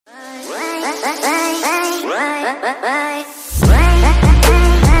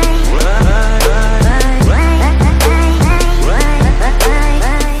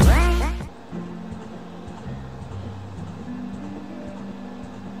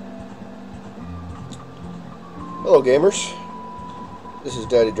Hello gamers, this is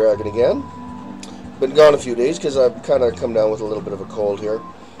Daddy Dragon again. Been gone a few days because I've kind of come down with a little bit of a cold here.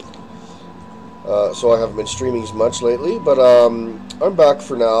 So I haven't been streaming as much lately, but I'm back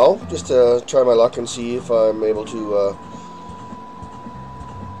for now, just to try my luck and see if I'm able to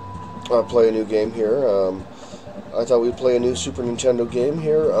play a new game here. I thought we'd play a new Super Nintendo game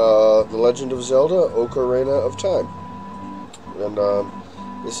here, The Legend of Zelda Ocarina of Time. And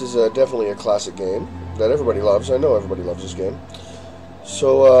this is definitely a classic game that everybody loves. I know everybody loves this game.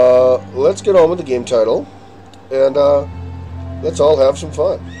 So let's get on with the game title, and let's all have some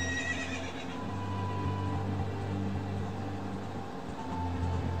fun.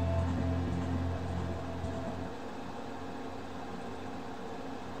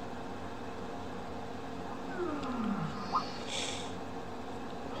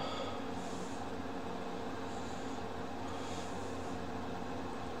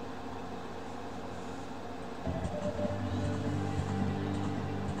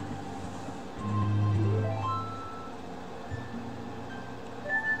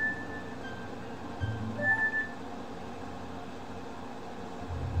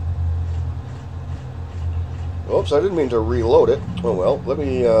 Oops, I didn't mean to reload it. Oh well, let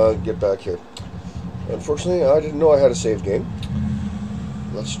me get back here. Unfortunately, I didn't know I had a save game.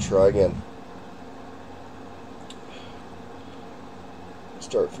 Let's try again.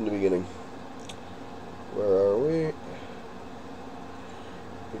 Start from the beginning. Where are we?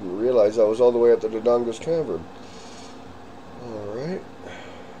 Didn't realize I was all the way at the Dodongo's Cavern. Alright.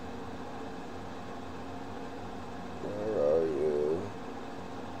 Where are you?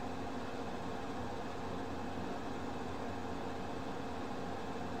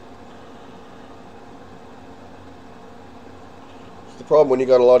 It's the problem when you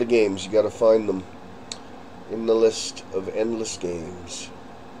got a lot of games, you gotta find them in the list of endless games.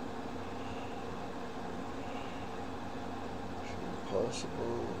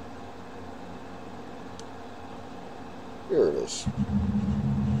 Possible. Here it is.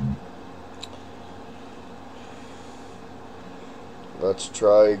 Let's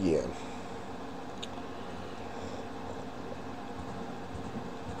try again.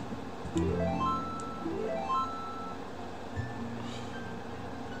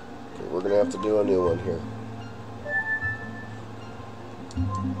 Okay, we're gonna have to do a new one here.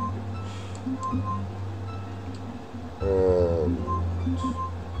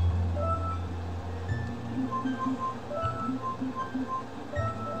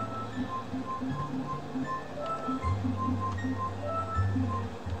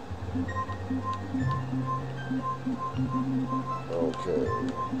 Okay.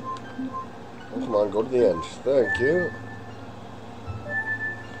 Oh, come on, go to the end. Thank you.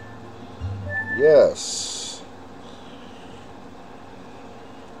 Yes.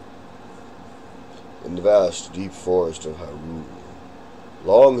 In the vast, deep forest of Hyrule,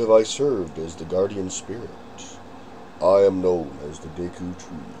 long have I served as the guardian spirit. I am known as the Deku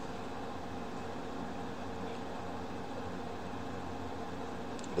Tree.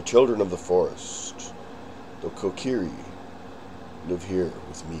 The children of the forest, the Kokiri, live here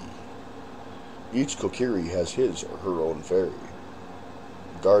with me. Each Kokiri has his or her own fairy,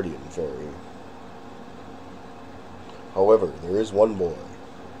 guardian fairy. However, there is one boy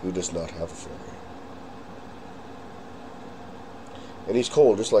who does not have a fairy. And he's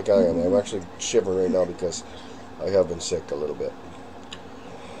cold just like I am. I'm actually shivering right now because I have been sick a little bit.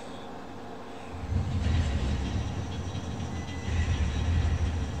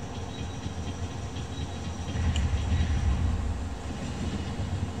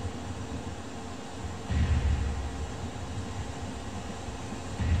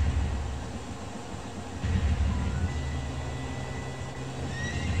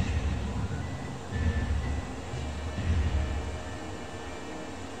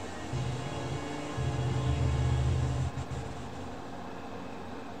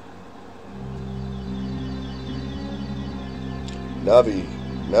 Navi,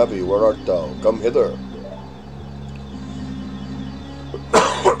 Navi, where art thou? Come hither.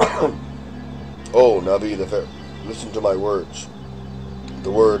 Oh, Navi the fair, listen to my words,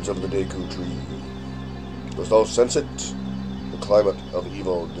 the words of the Deku Tree. Dost thou sense it? The climate of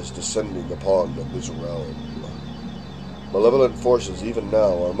evil is descending upon this realm. Malevolent forces even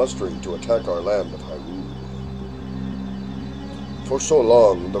now are mustering to attack our land of Hyrule. For so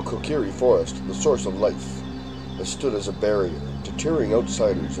long, the Kokiri forest, the source of life, has stood as a barrier, deterring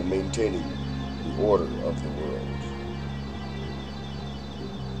outsiders and maintaining the order of the world.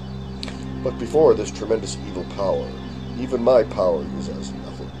 But before this tremendous evil power, even my power is as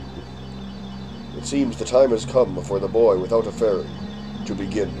nothing. It seems the time has come for the boy without a fairy to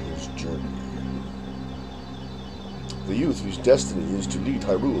begin his journey. the youth whose destiny is to lead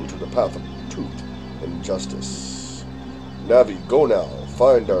Hyrule to the path of truth and justice. Navi, go now,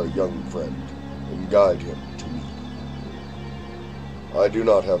 find our young friend, and guide him to me. I do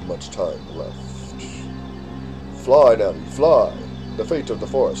not have much time left. Fly, Navi, fly! The fate of the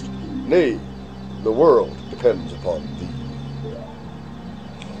forest, nay, the world depends upon thee.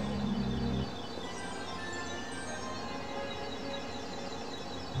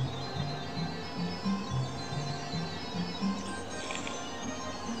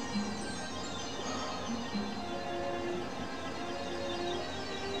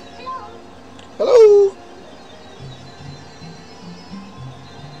 Hello?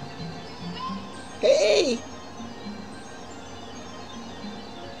 Hey!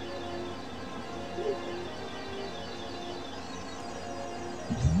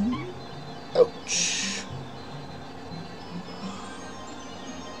 Ouch.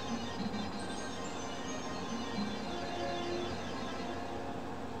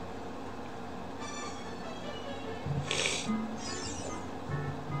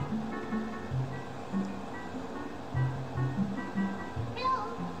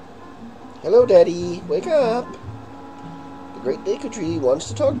 Hello, Daddy. Wake up. The Great Deku Tree wants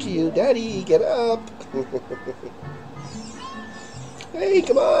to talk to you. Daddy, get up. Hey,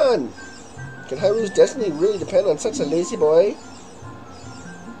 come on. Can Hyrule's destiny really depend on such a lazy boy?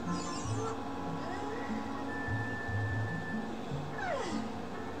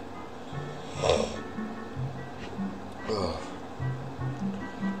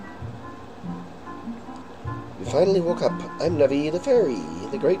 You finally woke up. I'm Navi the Fairy.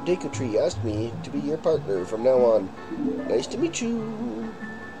 The Great Deku Tree asked me to be your partner from now on. Nice to meet you.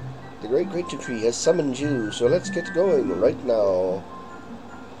 The Great Deku Tree has summoned you, so let's get going right now.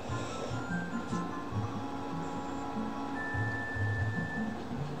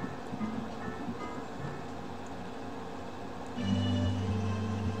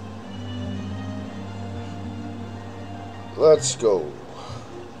 Let's go.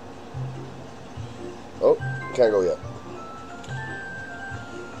 Oh, can't go yet.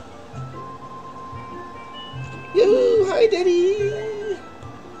 Yoo-hoo! Hi, Daddy!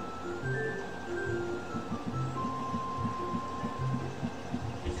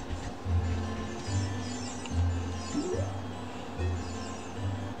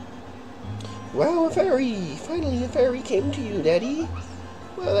 Wow, a fairy! Finally a fairy came to you, Daddy.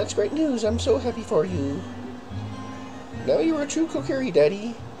 Well, that's great news. I'm so happy for you. Now you're a true Kokiri,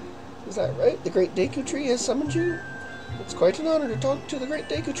 Daddy. Is that right? The Great Deku Tree has summoned you? It's quite an honor to talk to the Great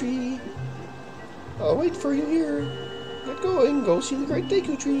Deku Tree. I'll wait for you here. Get going. Go see the Great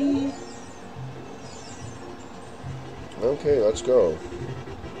Deku Tree. Okay, let's go.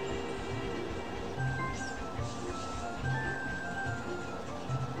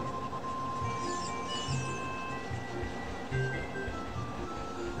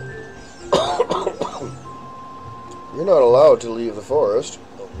 You're not allowed to leave the forest.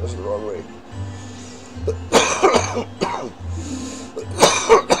 Oh, this is the wrong way.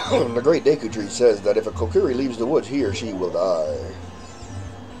 The Great Deku Tree says that if a Kokiri leaves the woods, he or she will die.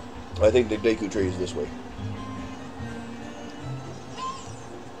 I think the Deku Tree is this way.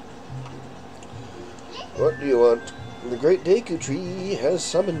 What do you want? The Great Deku Tree has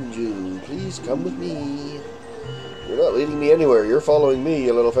summoned you. Please come with me. You're not leading me anywhere. You're following me,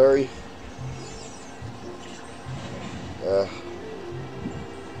 you little fairy.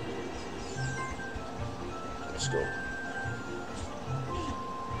 Let's go.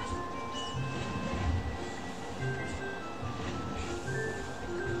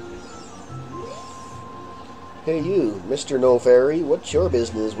 Hey you, Mr. No Fairy, what's your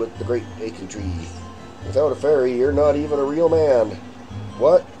business with the Great Deku Tree? Without a fairy, you're not even a real man.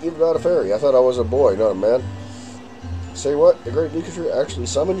 What? You're not a fairy? I thought I was a boy, not a man. Say what? The Great Deku Tree actually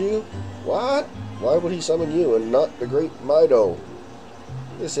summoned you? What? Why would he summon you and not the Great Mido?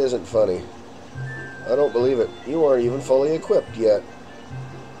 This isn't funny. I don't believe it. You aren't even fully equipped yet.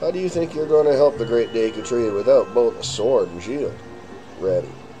 How do you think you're going to help the Great Deku Tree without both a sword and shield ready?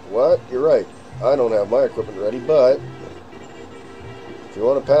 What? You're right. I don't have my equipment ready, but if you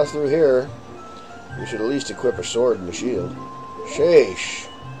want to pass through here, you should at least equip a sword and a shield. Sheesh.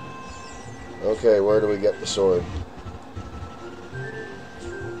 Okay, where do we get the sword?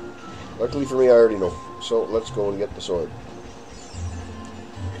 Luckily for me, I already know. So let's go and get the sword.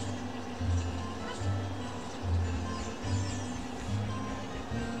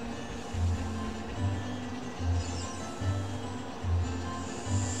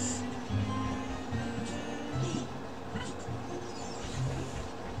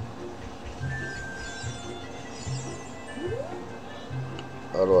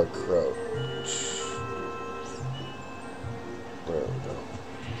 How do I crouch?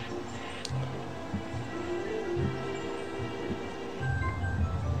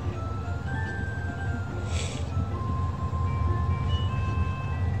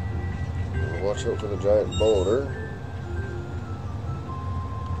 Watch out for the giant boulder.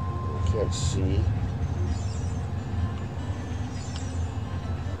 Can't see.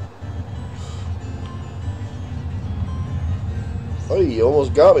 Oh, you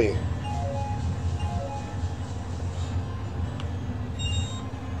almost got me.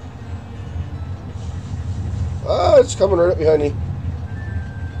 Ah, it's coming right up behind me.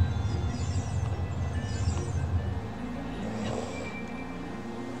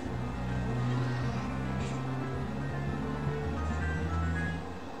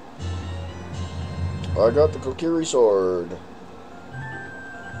 I got the Kokiri sword.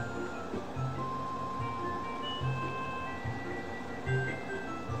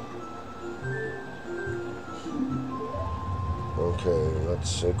 Okay,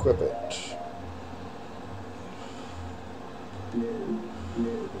 let's equip it.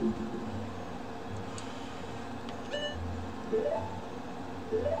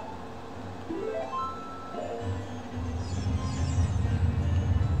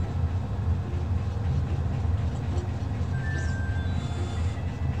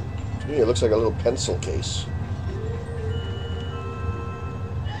 To me, it looks like a little pencil case.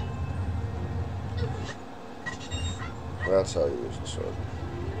 That's how you use the sword.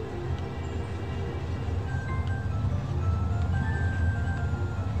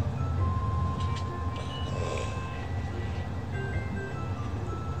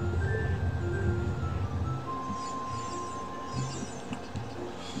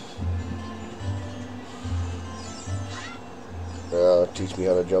 Teach me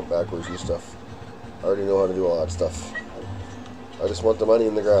how to jump backwards and stuff. I already know how to do all that stuff. I just want the money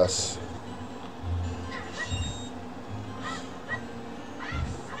in the grass.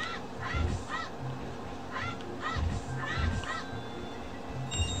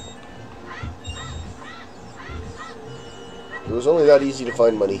 It was only that easy to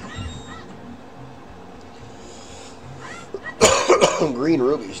find money. Green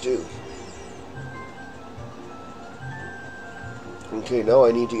rubies, too. Okay, now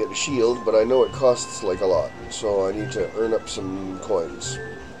I need to get a shield, but I know it costs like a lot, so I need to earn up some coins.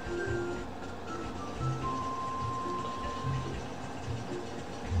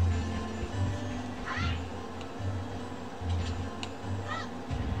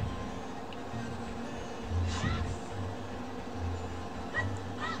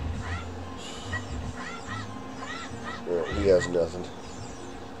 Yeah, he has nothing.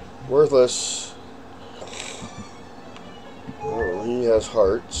 Worthless. Oh, he has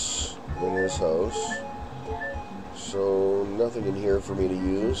hearts in his house, so nothing in here for me to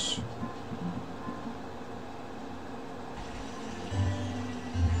use.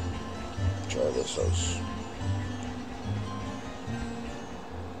 Try this house.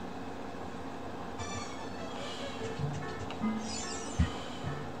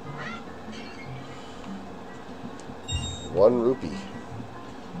 One rupee.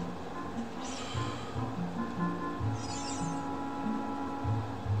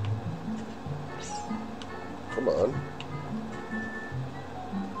 Come on.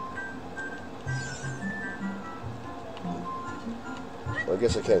 Well, I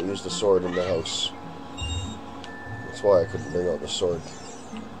guess I can't use the sword in the house. That's why I couldn't bring out the sword.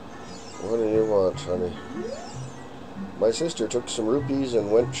 What do you want, honey? My sister took some rupees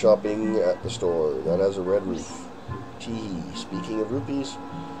and went shopping at the store. That has a red roof. Tee. Speaking of rupees,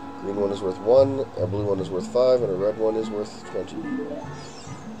 green one is worth 1, a blue one is worth 5, and a red one is worth 20.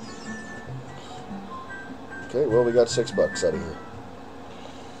 Okay, well, we got $6 out of here.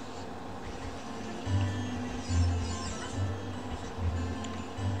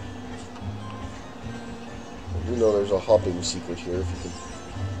 You know there's a hopping secret here. If you can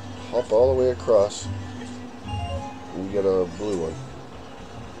hop all the way across, you get a blue one.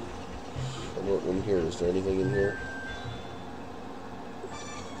 How about in here? Is there anything in here?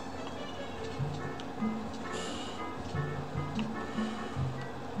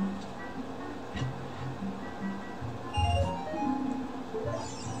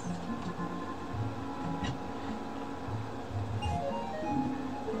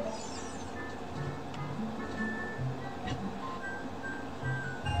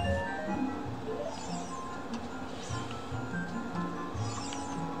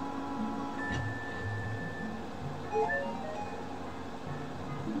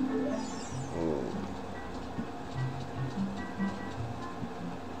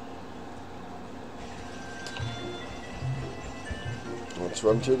 Let's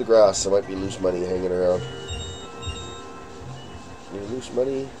run through the grass. There might be loose money hanging around. Any loose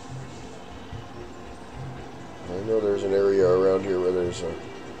money? I know there's an area around here where there's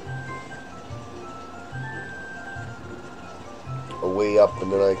a way up,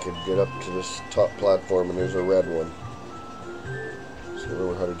 and then I could get up to this top platform, and there's a red one. So I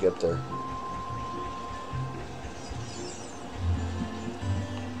remember how to get there.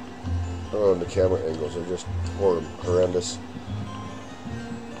 Oh, and the camera angles are just horrendous.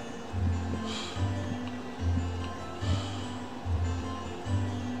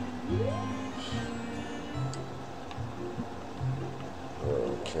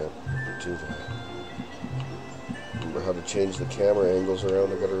 Oh, I can't do that. Remember how to change the camera angles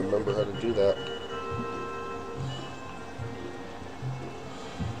around. I gotta remember how to do that.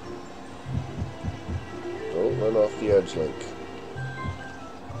 Don't run off the edge, Link.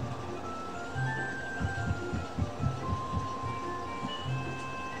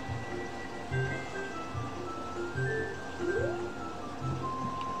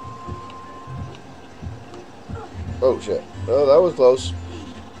 Oh shit. Oh, that was close.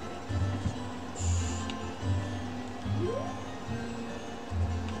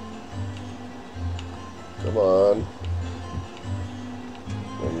 Come on.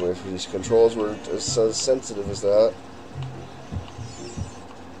 And if these controls were as sensitive as that.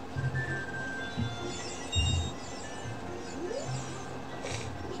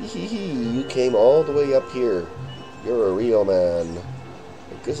 You came all the way up here. You're a real man.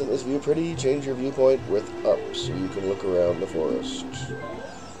 Like, isn't this view pretty? Change your viewpoint with up so you can look around the forest.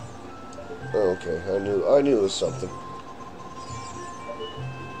 Okay, I knew it was something.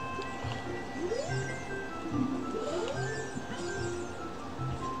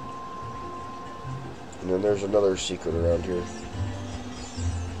 And then there's another secret around here,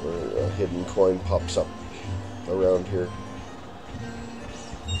 where a hidden coin pops up around here.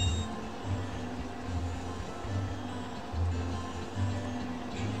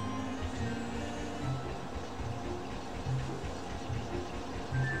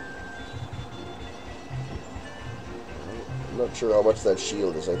 I'm not sure how much that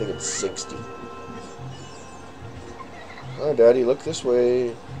shield is. I think it's 60. Hi, Daddy, look this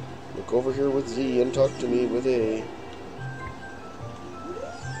way. Look over here with Z and talk to me with A.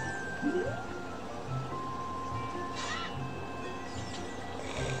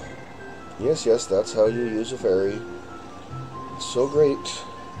 Yes, yes, that's how you use a fairy. It's so great.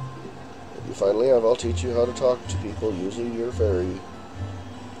 When you finally have, I'll teach you how to talk to people using your fairy.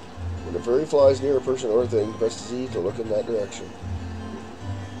 When a fairy flies near a person or thing, press Z to look in that direction.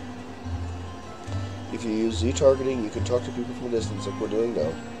 If you use Z targeting, you can talk to people from a distance like we're doing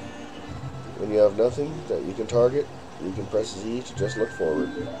now. When you have nothing that you can target, you can press Z to just look forward.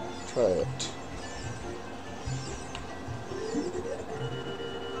 Try it.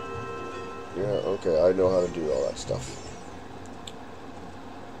 Yeah, okay, I know how to do all that stuff.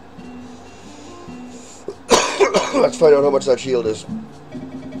 Let's find out how much that shield is.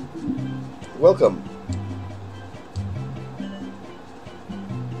 Welcome.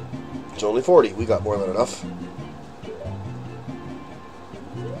 It's only 40. We got more than enough.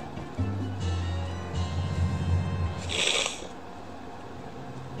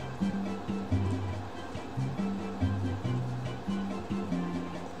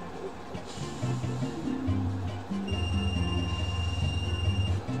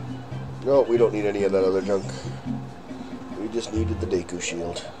 No, we don't need any of that other junk. We just needed the Deku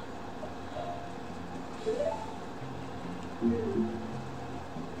shield.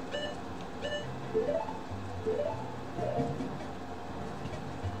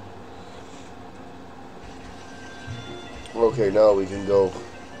 Okay, now we can go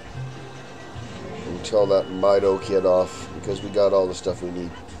and tell that Mido kid off, because we got all the stuff we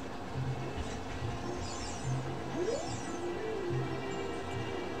need.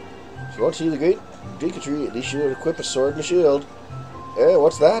 If you want to see the great Deku tree, at least you would equip a sword and a shield. Eh,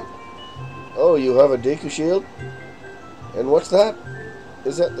 what's that? Oh, you have a Deku shield? And what's that?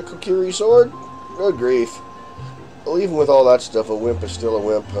 Is that the Kokiri sword? Good grief. Well, even with all that stuff, a wimp is still a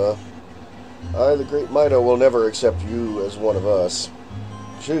wimp, huh? I, the great Mido, will never accept you as one of us.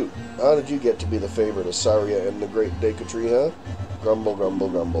 Shoot, how did you get to be the favorite of Saria and the great Deku tree, huh? Grumble, grumble,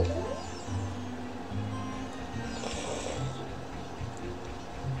 grumble.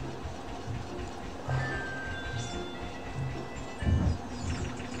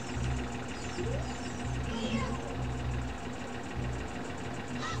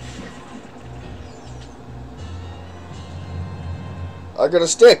 I got a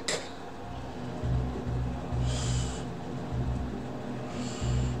stick.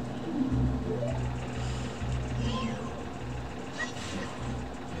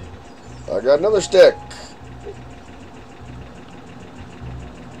 I got another stick.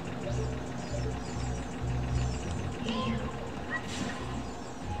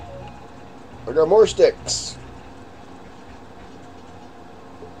 I got more sticks.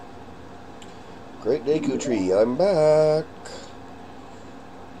 Great Deku Tree, I'm back.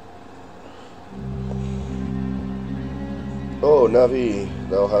 Oh, Navi,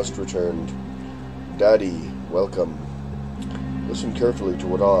 thou hast returned. Daddy, welcome. Listen carefully to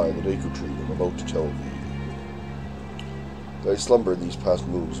what I, the Deku Tree, am about to tell thee. Thy slumber these past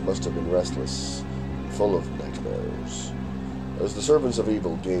moons must have been restless, and full of nightmares. As the servants of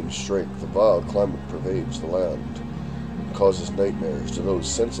evil gain strength, the vile climate pervades the land, and causes nightmares to those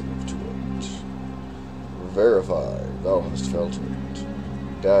sensitive to it. Verify, thou hast felt it.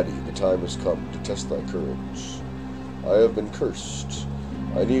 Daddy, the time has come to test thy courage. I have been cursed.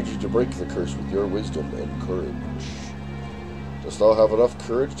 I need you to break the curse with your wisdom and courage. Dost thou have enough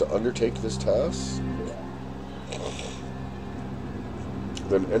courage to undertake this task?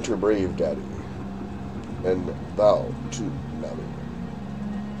 Then enter brave, Daddy. And thou, too, Navi.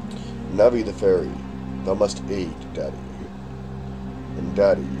 Navi the fairy, thou must aid Daddy. And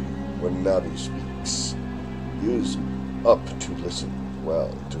Daddy, when Navi speaks, use up to listen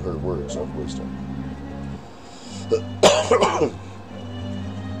well to her words of wisdom.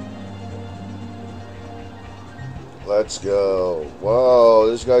 Let's go. Wow,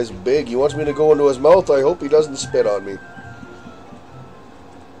 this guy's big. He wants me to go into his mouth. I hope he doesn't spit on me.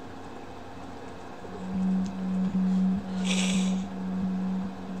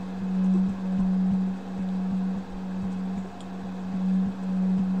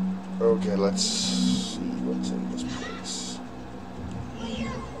 Okay, let's see what's in this place.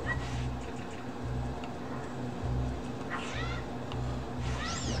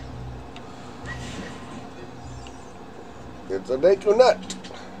 It's a Deku nut.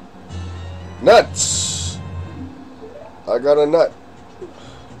 Nuts. I got a nut.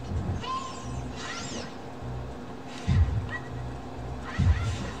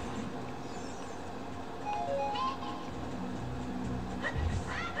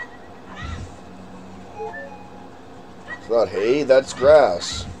 It's not hay, that's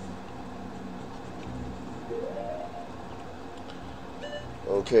grass.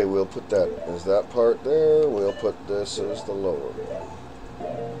 Okay, we'll put that as that part there. We'll put this as the lower one.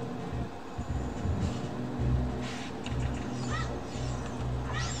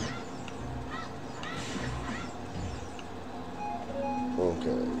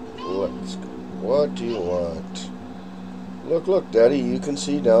 Okay, let's go. What do you want? Look, look, Daddy, you can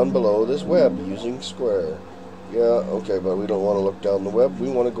see down below this web using square. Yeah, okay, but we don't want to look down the web. We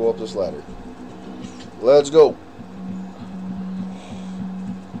want to go up this ladder. Let's go.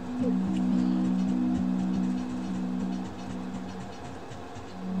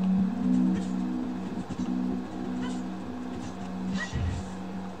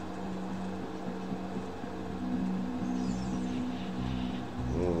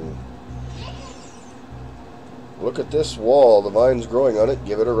 Look at this wall. The vine's growing on it.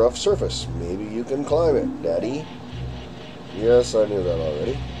 Give it a rough surface. Maybe you can climb it, Daddy. Yes, I knew that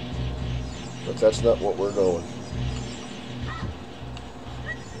already. But that's not what we're going.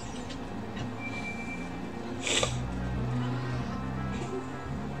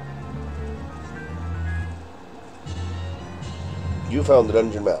 You found the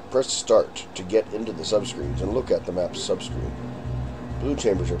dungeon map. Press start to get into the subscreens and look at the map's subscreen. Blue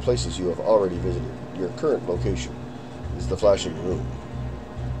chambers are places you have already visited. Your current location is the flashing room.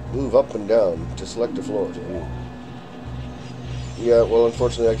 Move up and down to select a floor to view. Yeah, well,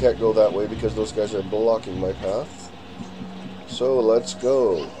 unfortunately I can't go that way because those guys are blocking my path. So let's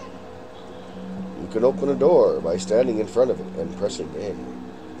go. You can open a door by standing in front of it and pressing A.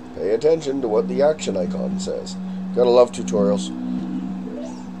 Pay attention to what the action icon says. Gotta love tutorials.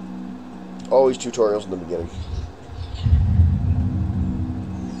 Always tutorials in the beginning.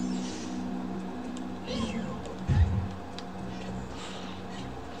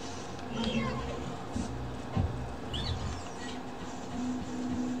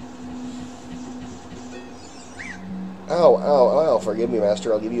 Ow, ow, ow. Forgive me,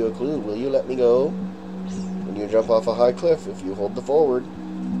 Master. I'll give you a clue. Will you let me go? When you jump off a high cliff, if you hold the forward,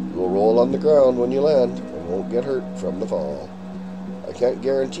 you will roll on the ground when you land and won't get hurt from the fall. I can't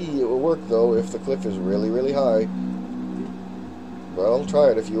guarantee it will work, though, if the cliff is really, really high. Well,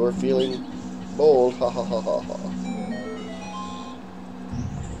 try it if you are feeling bold. Ha ha ha ha ha.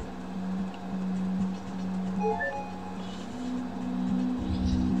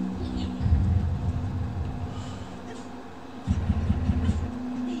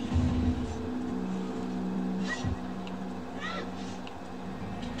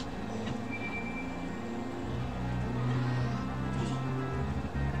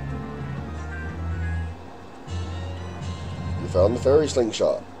 Found the fairy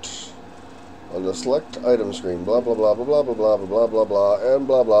slingshot. On the select item screen, blah blah blah blah blah blah blah blah blah blah and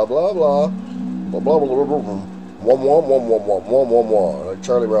blah blah blah blah. Blah, blah, blah, blah, blah, blah. Wah, wah, wah, wah, wah, wah, wah, wah. Like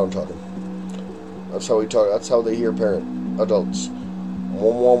Charlie Brown talking. That's how we talk. That's how they hear adults.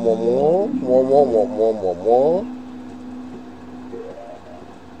 Wah, wah, wah, wah, wah, wah, wah, wah, wah, wah.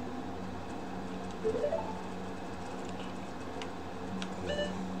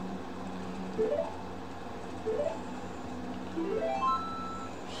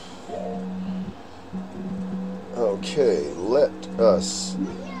 Okay, let us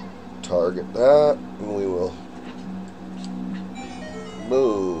target that, and we will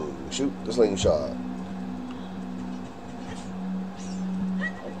boom, shoot the slingshot.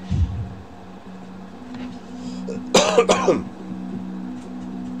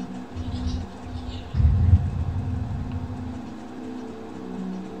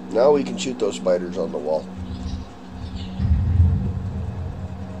 Now we can shoot those spiders on the wall.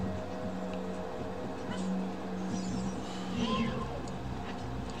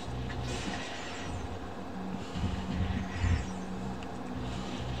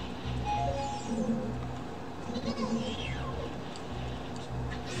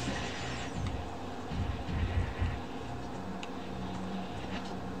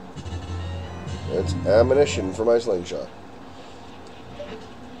 It's ammunition for my slingshot.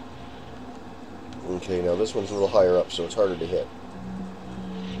 Okay, now this one's a little higher up, so it's harder to hit.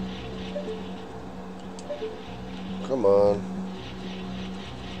 Come on.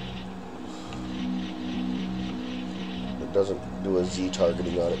 It doesn't do a Z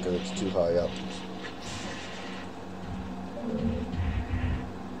targeting on it because it's too high up.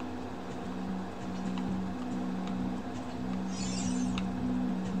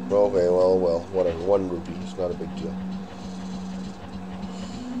 Okay, well, whatever. 1 rupee. It's not a big deal.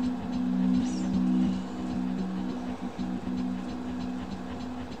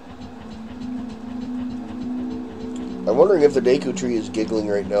 I'm wondering if the Deku tree is giggling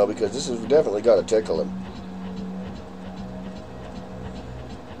right now because this has definitely got to tickle him.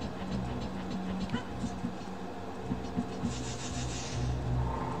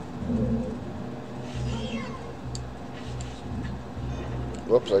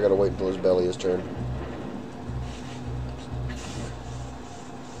 Whoops, I gotta wait until his belly is turned.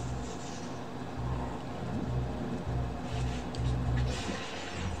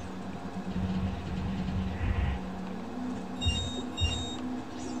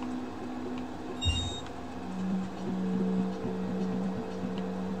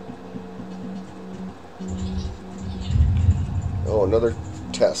 Oh, another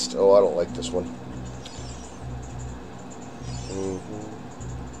test. Oh, I don't like this one.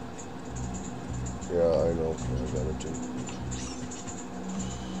 Yeah, I know. I got it too.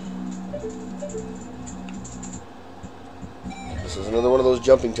 This is another one of those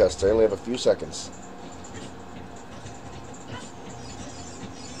jumping tests. I only have a few seconds.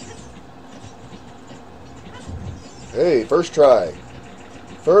 Hey, first try.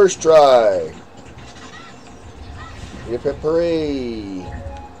 First try. Hip hip hooray.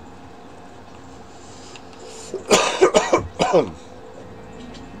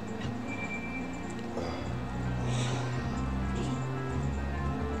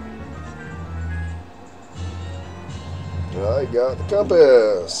 I got the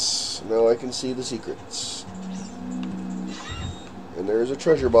compass. Now I can see the secrets. And there's a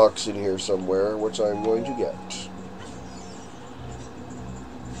treasure box in here somewhere, which I'm going to get.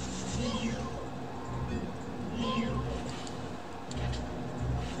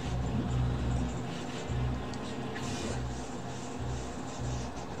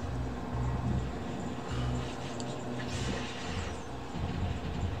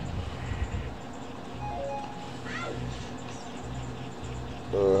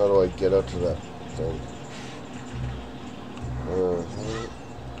 How do I get up to that thing?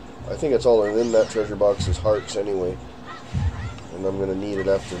 I think it's all in that treasure box is hearts anyway. And I'm going to need it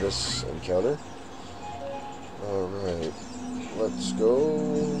after this encounter. Alright. Let's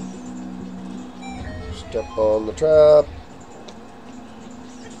go. Step on the trap.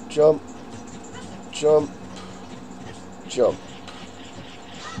 Jump. Jump. Jump.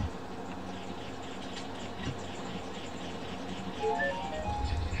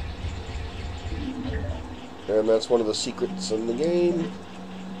 And that's one of the secrets in the game.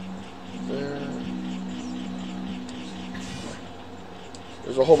 There.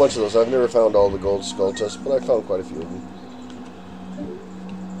 There's a whole bunch of those. I've never found all the gold skull chests, but I found quite a few of them.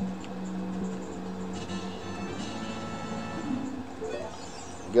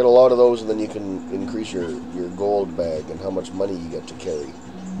 Get a lot of those, and then you can increase your gold bag and how much money you get to carry.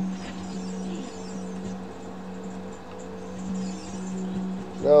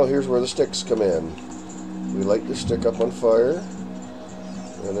 Now here's where the sticks come in. We light the stick up on fire,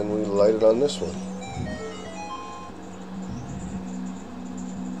 And then we light it on this one.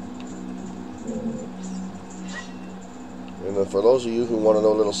 And then for those of you who want to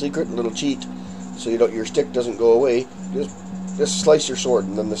know a little secret, a little cheat, so your stick doesn't go away, just slice your sword,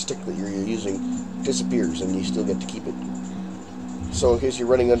 and then the stick that you're using disappears, and you still get to keep it. So in case you're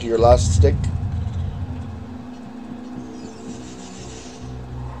running onto your last stick,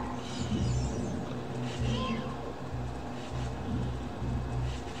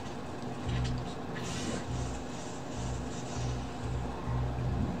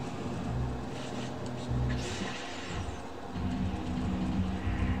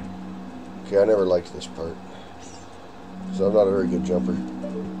 okay, I never liked this part, so I'm not a very good jumper.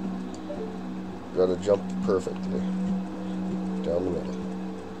 Gotta jump perfectly down the middle.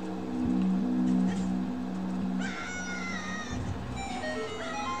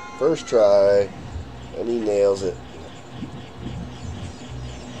 First try, and he nails it.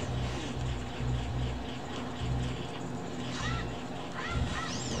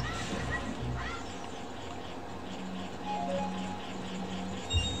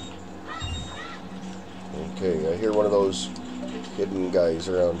 Okay, I hear one of those hidden guys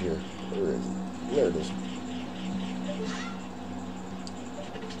around here. Where is it? There it is.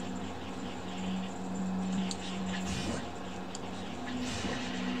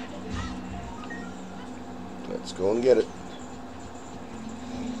 Let's go and get it.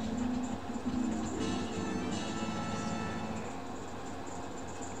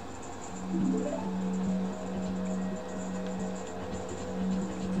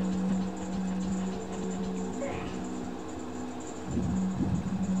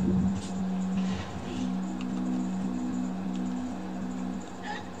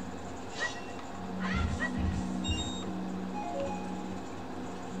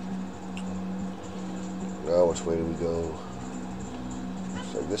 Now which way do we go?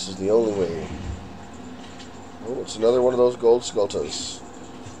 Looks like this is the only way. Oh, it's another one of those gold sculptas.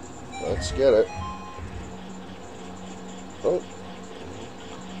 Let's get it. Oh.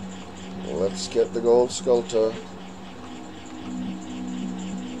 Let's get the gold sculpta.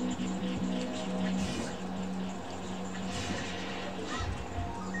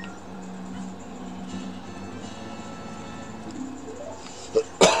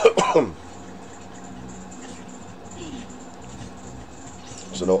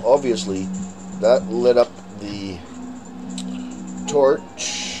 So now obviously that lit up the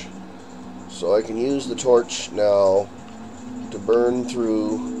torch, so I can use the torch now to burn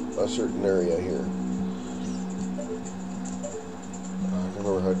through a certain area here. I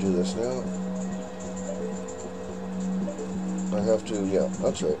remember how to do this now. I have to, yeah,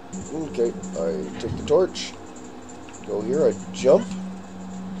 that's right. Okay, I take the torch, go here, I jump.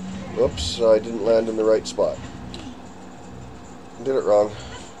 Oops, I didn't land in the right spot. Did it wrong.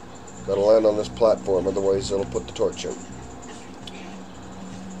 Gotta land on this platform, otherwise it'll put the torch out.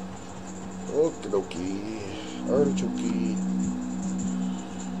 Okie dokie. Artichoke.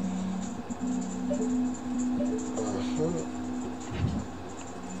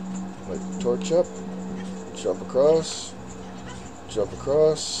 Light the torch up. Jump across. Jump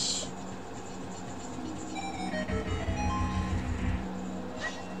across.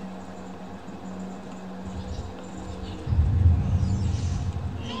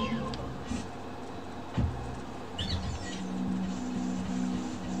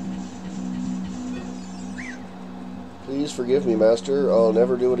 Please forgive me, Master. I'll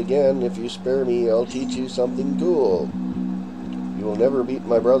never do it again. If you spare me, I'll teach you something cool. You will never beat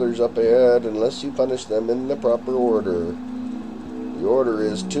my brothers up ahead unless you punish them in the proper order. The order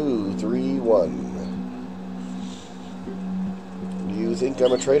is 2, 3, 1. Do you think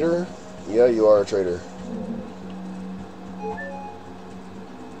I'm a traitor? Yeah, you are a traitor.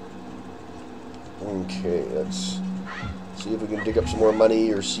 Okay, let's see if we can dig up some more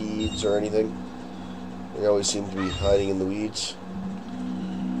money or seeds or anything. They always seem to be hiding in the weeds.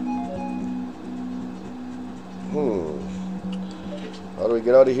 How do we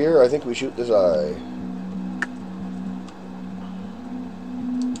get out of here? I think we shoot this eye.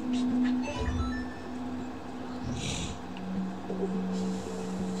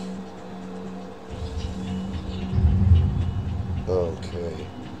 Okay.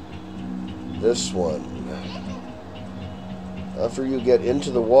 This one. After you get into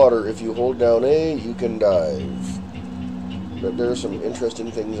the water, if you hold down A, you can dive. But there are some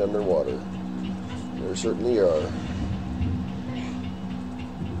interesting things underwater. There certainly are.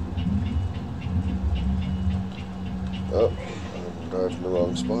 Oh, I dived in the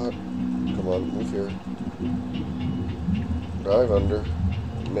wrong spot. Come on, move here. Dive under.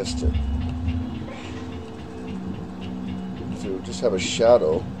 Missed it. Through we just have a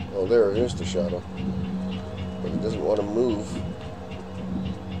shadow. Oh, there, here's the shadow. But it doesn't want to move.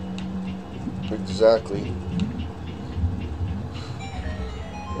 Exactly.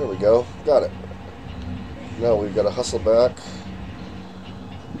 There we go. Got it. Now we've got to hustle back.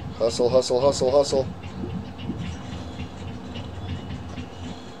 Hustle, hustle, hustle, hustle.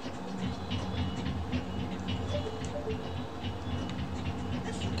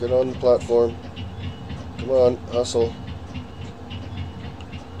 Get on the platform. Come on, hustle.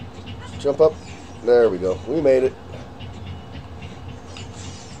 Jump up. There we go. We made it.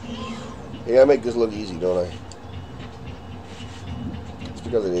 Yeah, I make this look easy, don't I? It's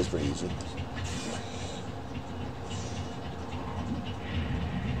because it is pretty easy.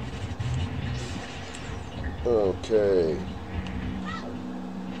 Okay.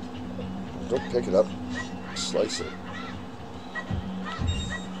 Don't pick it up. Slice it.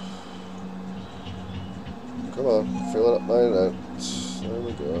 Come on, fill it up my nuts. There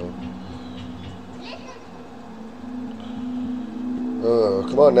we go.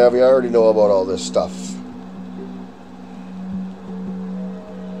 Come on, Navi, I already know about all this stuff.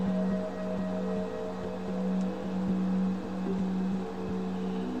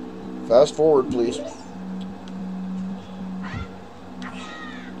 Fast forward, please.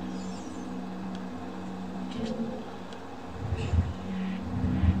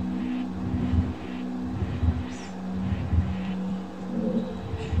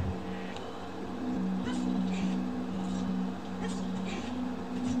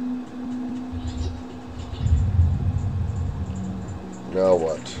 Now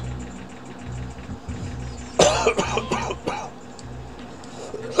what?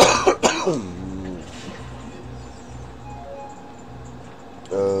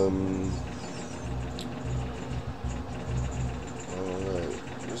 Alright.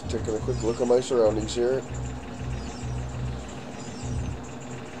 Just taking a quick look at my surroundings here.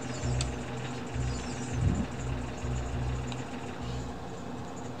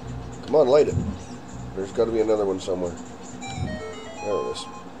 Come on, light it. There's got to be another one somewhere. There it is.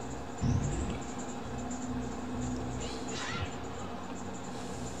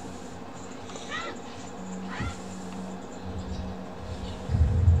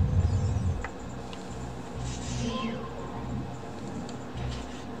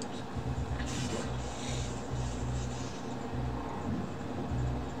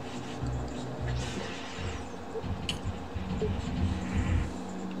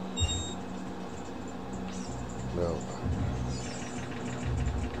 No.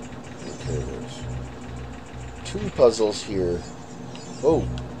 Okay, there's two puzzles here. Oh.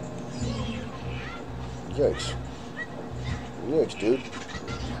 Yikes. Yikes, dude.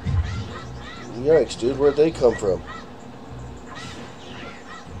 Yikes, dude. Where'd they come from?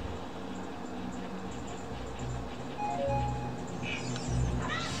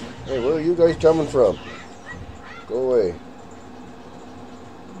 Hey, where are you guys coming from? Go away.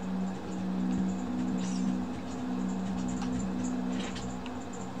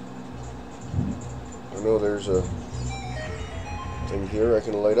 I know there's a thing here I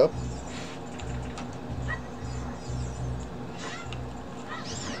can light up.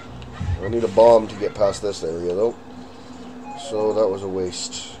 I need a bomb to get past this area though. So that was a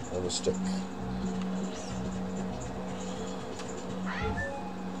waste of a stick.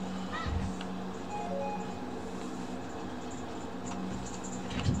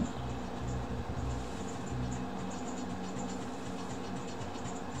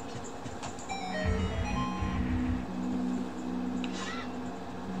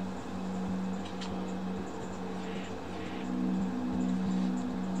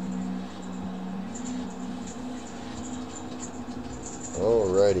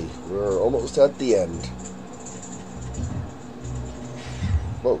 Alrighty, we're almost at the end.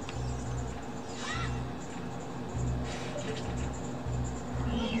 Whoa.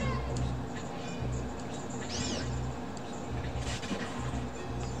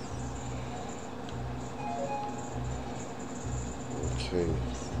 Okay.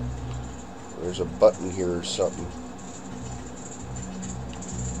 There's a button here or something.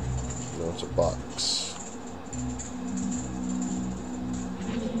 No, it's a box.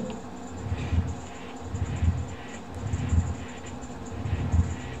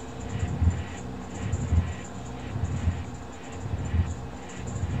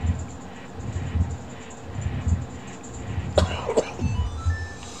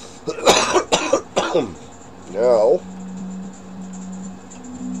 Now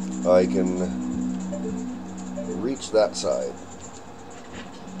I can reach that side.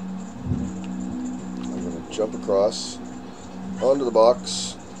 I'm going to jump across onto the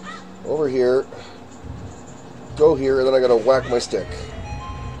box over here, go here, and then I gotta whack my stick.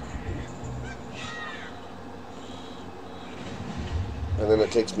 And then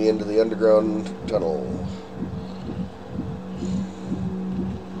it takes me into the underground tunnel.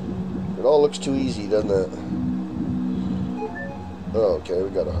 It all looks too easy, doesn't it? Oh, okay,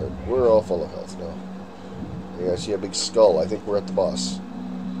 we got a heart. We're all full of health now. Yeah, I see a big skull. I think we're at the boss.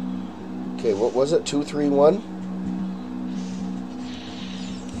 Okay, what was it? 2, 3, 1?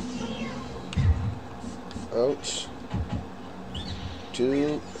 Ouch.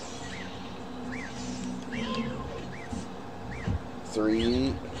 2,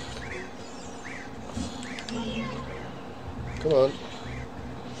 3. Come on.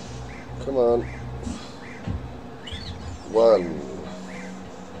 Come on. 1.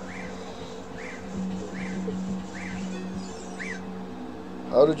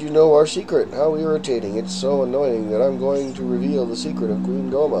 How did you know our secret? How irritating. It's so annoying that I'm going to reveal the secret of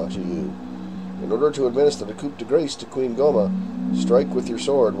Queen Goma to you. In order to administer the coup de grace to Queen Goma, strike with your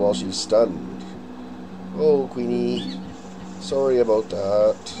sword while she's stunned. Oh, Queenie. Sorry about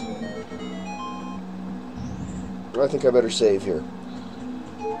that. I think I better save here.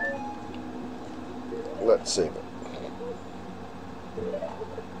 Let's save it.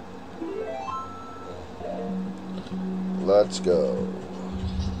 Let's go.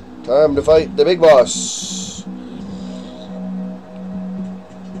 Time to fight the big boss.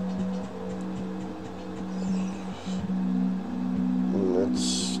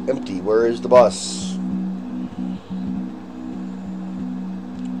 It's empty. Where is the boss?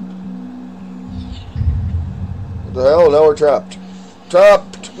 What the hell? Now we're trapped.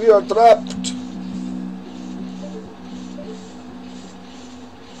 Trapped! We are trapped!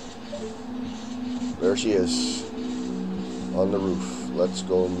 There she is. On the roof. Let's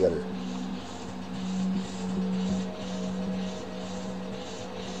go and get her.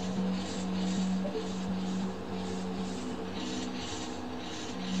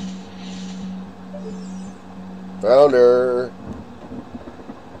 Found her.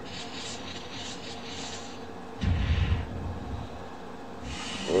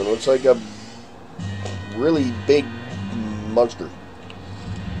 It looks like a really big monster.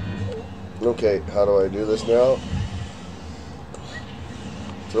 Okay, how do I do this now?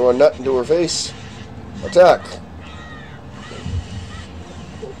 Throw a nut into her face. Attack.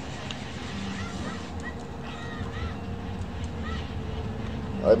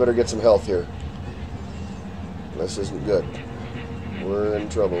 I better get some health here. This isn't good. We're in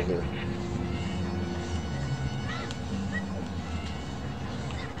trouble here.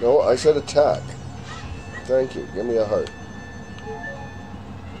 No, I said attack. Thank you. Give me a heart.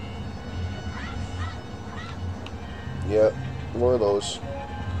 Yep, more of those.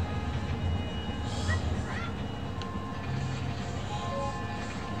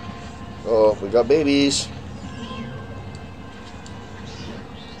 Oh, we got babies.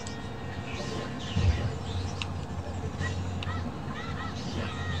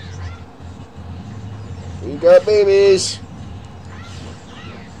 We got babies.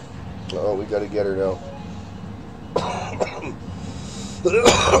 Oh, we gotta get her now.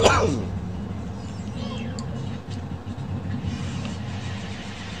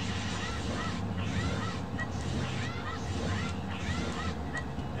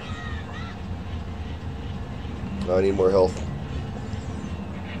 I need more health.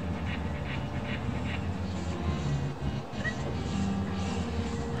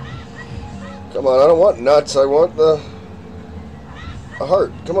 Come on, I don't want nuts. I want a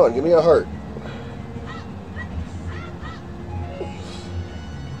heart. Come on, give me a heart.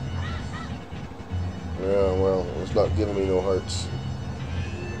 Yeah, well, it's not giving me no hearts.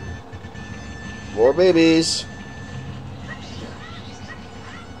 More babies.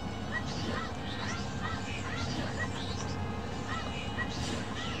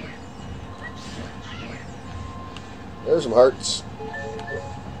 There's some hearts.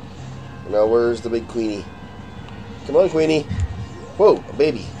 Now where's the big Queenie? Come on, Queenie. Whoa, a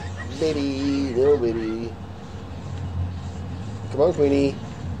baby. Baby, little baby. Come on, Queenie.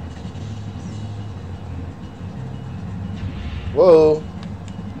 Whoa.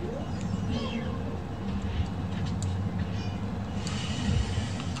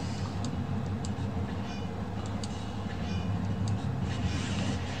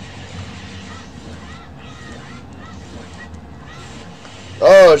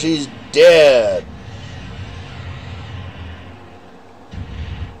 Oh, she's dead.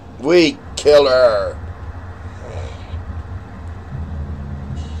 We kill her.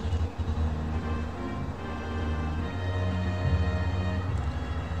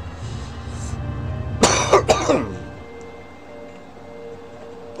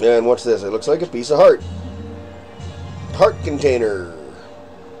 And what's this? It looks like a piece of heart. heart container.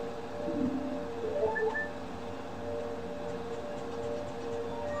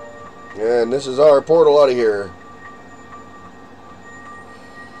 And this is our portal out of here.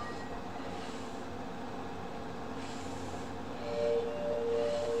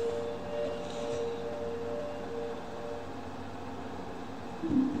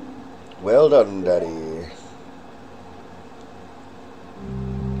 Well done, Daddy.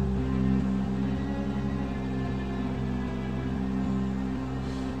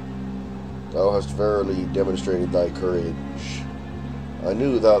 Thou hast verily demonstrated thy courage. I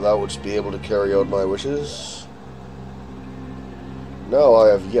knew that thou wouldst be able to carry out my wishes. Now I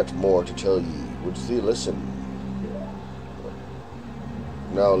have yet more to tell ye. Wouldst thee listen?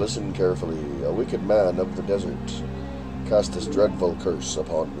 Now listen carefully. A wicked man of the desert cast this dreadful curse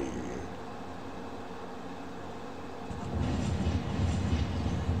upon me.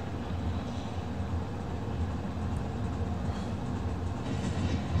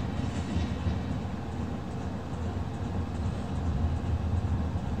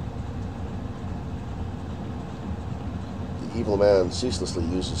 The evil man ceaselessly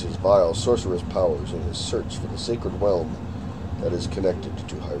uses his vile sorcerous powers in his search for the sacred realm that is connected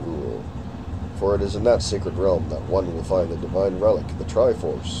to Hyrule. For it is in that sacred realm that one will find the divine relic, the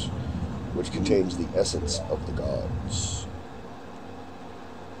Triforce, which contains the essence of the gods.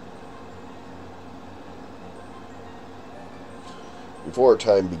 Before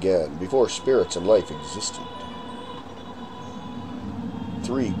time began, before spirits and life existed,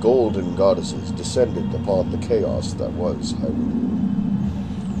 3 golden goddesses descended upon the chaos that was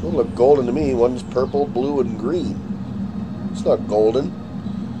Hyrule. Don't look golden to me. One's purple, blue, and green. It's not golden.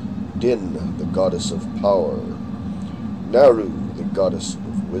 Din, the goddess of power. Naru, the goddess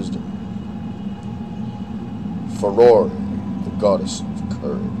of wisdom. Furore, the goddess of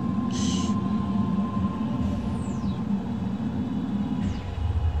courage.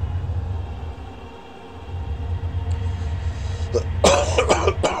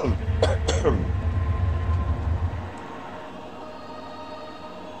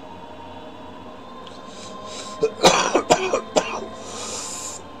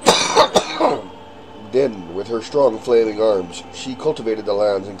 Din, with her strong flaming arms, she cultivated the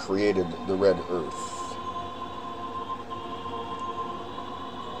lands and created the Red Earth.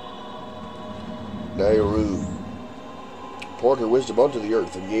 Nairu poured her wisdom onto the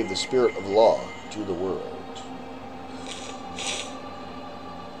earth and gave the spirit of law to the world.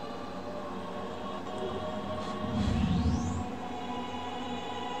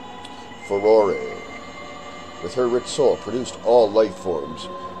 Furore, with her rich soul, produced all life forms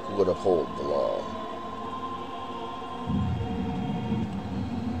who would uphold the law.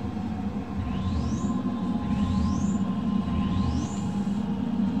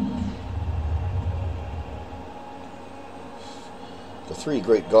 The 3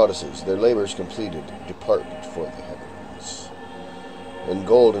 great goddesses, their labors completed, departed for the heavens. And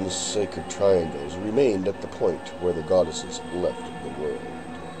golden sacred triangles remained at the point where the goddesses left the world.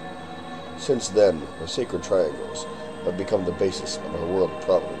 Since then, the sacred triangles have become the basis of our world of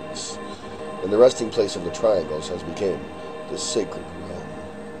providence, and the resting place of the triangles has become the sacred realm.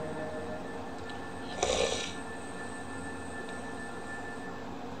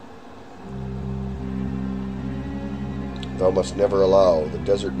 Thou must never allow the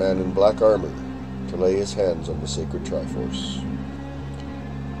desert man in black armor to lay his hands on the sacred Triforce.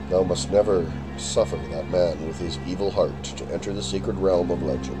 Thou must never suffer that man with his evil heart to enter the sacred realm of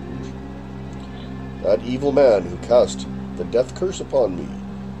legend. That evil man who cast the death curse upon me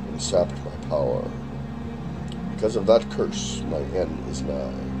and sapped my power. Because of that curse, my end is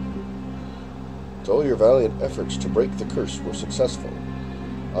nigh. Though your valiant efforts to break the curse were successful,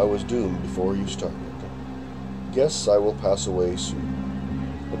 I was doomed before you started. Guess I will pass away soon,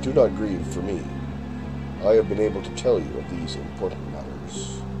 but do not grieve for me. I have been able to tell you of these important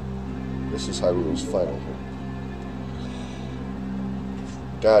matters. This is Hyrule's final hope.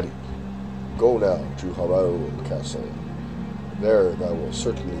 Daddy, go now to Hyrule Castle. There thou wilt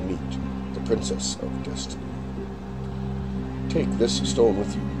certainly meet the Princess of Destiny. Take this stone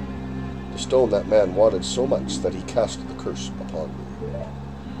with you, the stone that man wanted so much that he cast the curse upon me.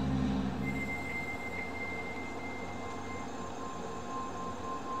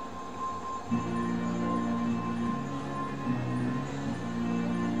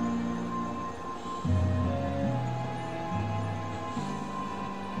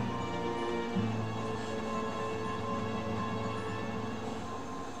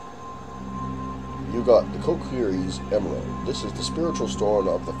 You got the Kokiri's emerald. This is the spiritual stone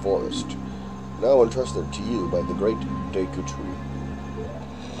of the forest, now entrusted to you by the great Deku Tree.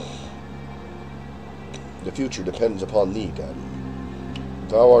 The future depends upon thee, Daddy.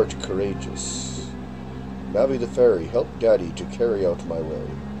 Thou art courageous. Navi the fairy, help Daddy to carry out my way.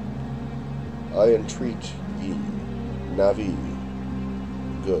 I entreat ye, Navi,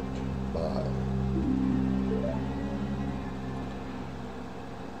 goodbye.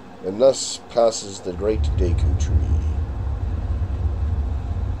 And thus passes the great Deku Tree.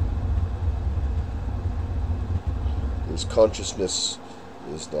 His consciousness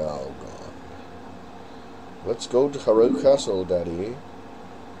is now gone. Let's go to Haru Castle, Daddy.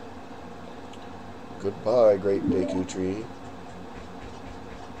 Goodbye, great Deku Tree.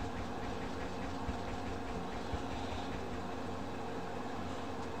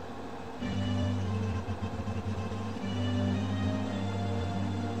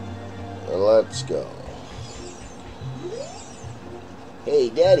 Let's go. Hey,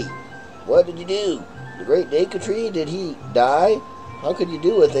 Daddy, what did you do? The great Deku Tree, did he die? How could you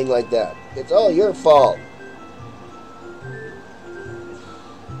do a thing like that? It's all your fault.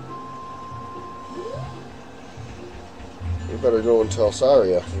 We better go and tell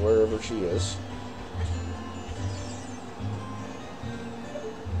Saria, wherever she is.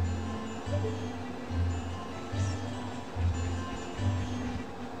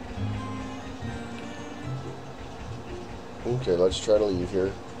 Okay, let's try to leave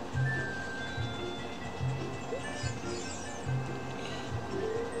here.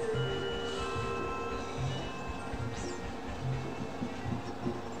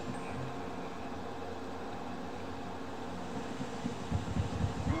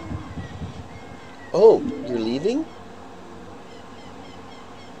 Oh, you're leaving?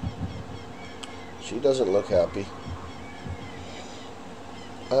 She doesn't look happy.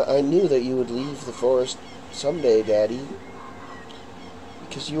 I knew that you would leave the forest someday, Daddy.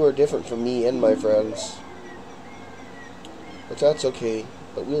 Because you are different from me and my friends. But that's okay.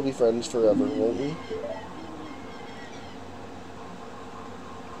 But we'll be friends forever, won't we?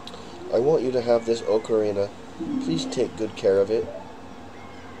 I want you to have this ocarina. Please take good care of it.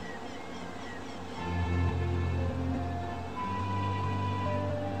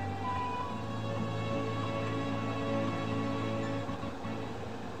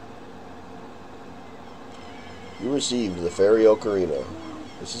 You received the fairy ocarina.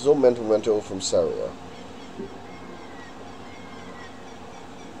 This is a memento from Saria.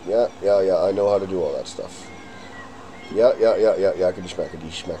 Yeah, I know how to do all that stuff. Yeah, yakety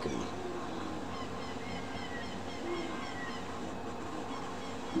schmackety schmackety.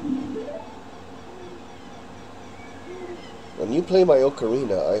 When you play my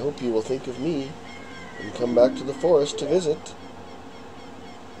ocarina, I hope you will think of me and come back to the forest to visit.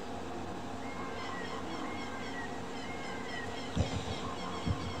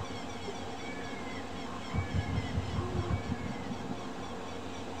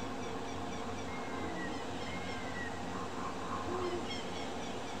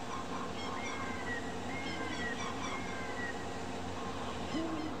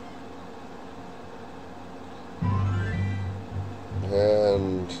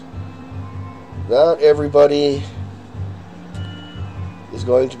 And that, everybody, is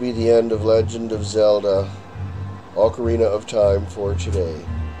going to be the end of Legend of Zelda Ocarina of Time for today.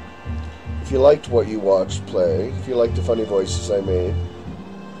 If you liked what you watched play, if you liked the funny voices I made,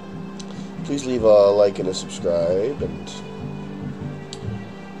 please leave a like and a subscribe, and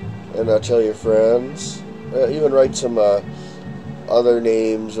tell your friends. Even write some other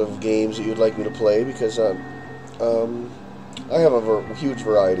names of games that you'd like me to play, because I have a huge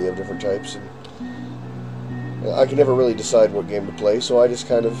variety of different types, and I can never really decide what game to play, so I just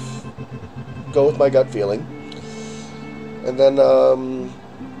kind of go with my gut feeling. And then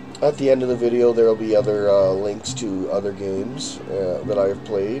at the end of the video there will be other links to other games that I have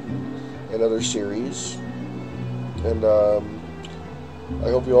played, and other series. And I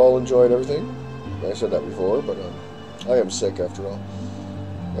hope you all enjoyed everything. I said that before, but I am sick after all.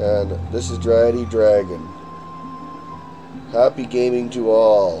 And this is Dratty Dragon. Happy gaming to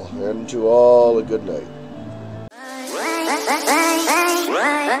all, and to all a good night.